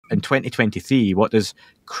in 2023, what does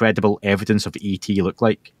credible evidence of ET look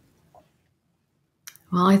like?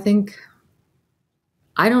 Well, I think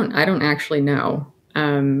I don't actually know,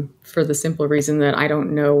 for the simple reason that I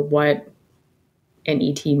don't know what an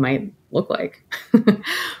ET might look like,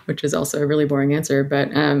 which is also a really boring answer.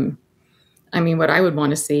 But I mean, what I would want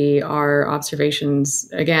to see are observations,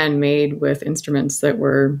 again, made with instruments that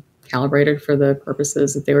were calibrated for the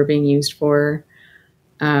purposes that they were being used for.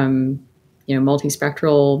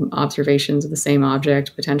 Multispectral observations of the same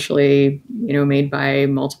object, potentially, made by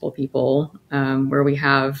multiple people, where we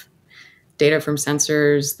have data from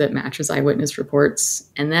sensors that matches eyewitness reports.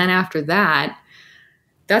 And then after that,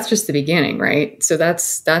 that's just the beginning, right? So that's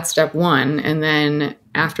step one. And then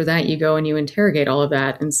after that, you go and you interrogate all of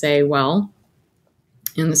that and say, well,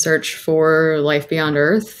 in the search for life beyond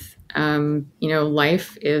Earth,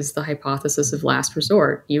 life is the hypothesis of last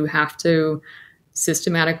resort. You have to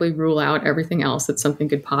systematically rule out everything else that something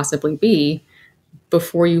could possibly be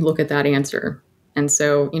before you look at that answer. And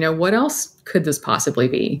so, what else could this possibly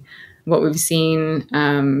be? What we've seen,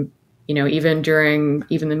 even during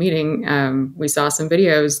the meeting, we saw some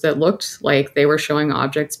videos that looked like they were showing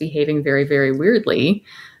objects behaving very, very weirdly,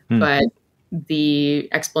 but the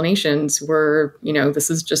explanations were, this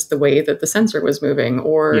is just the way that the sensor was moving,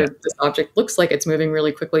 or this object looks like it's moving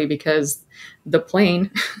really quickly because the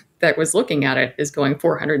plane that was looking at it is going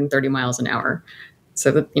 430 miles an hour.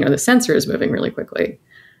 So that, the sensor is moving really quickly.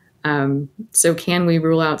 So can we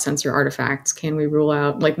rule out sensor artifacts? Can we rule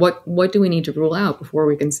out, what do we need to rule out before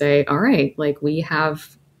we can say, all right, we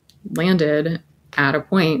have landed at a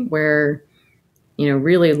point where,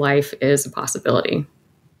 really life is a possibility.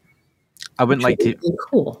 I wouldn't like to.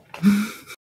 Cool.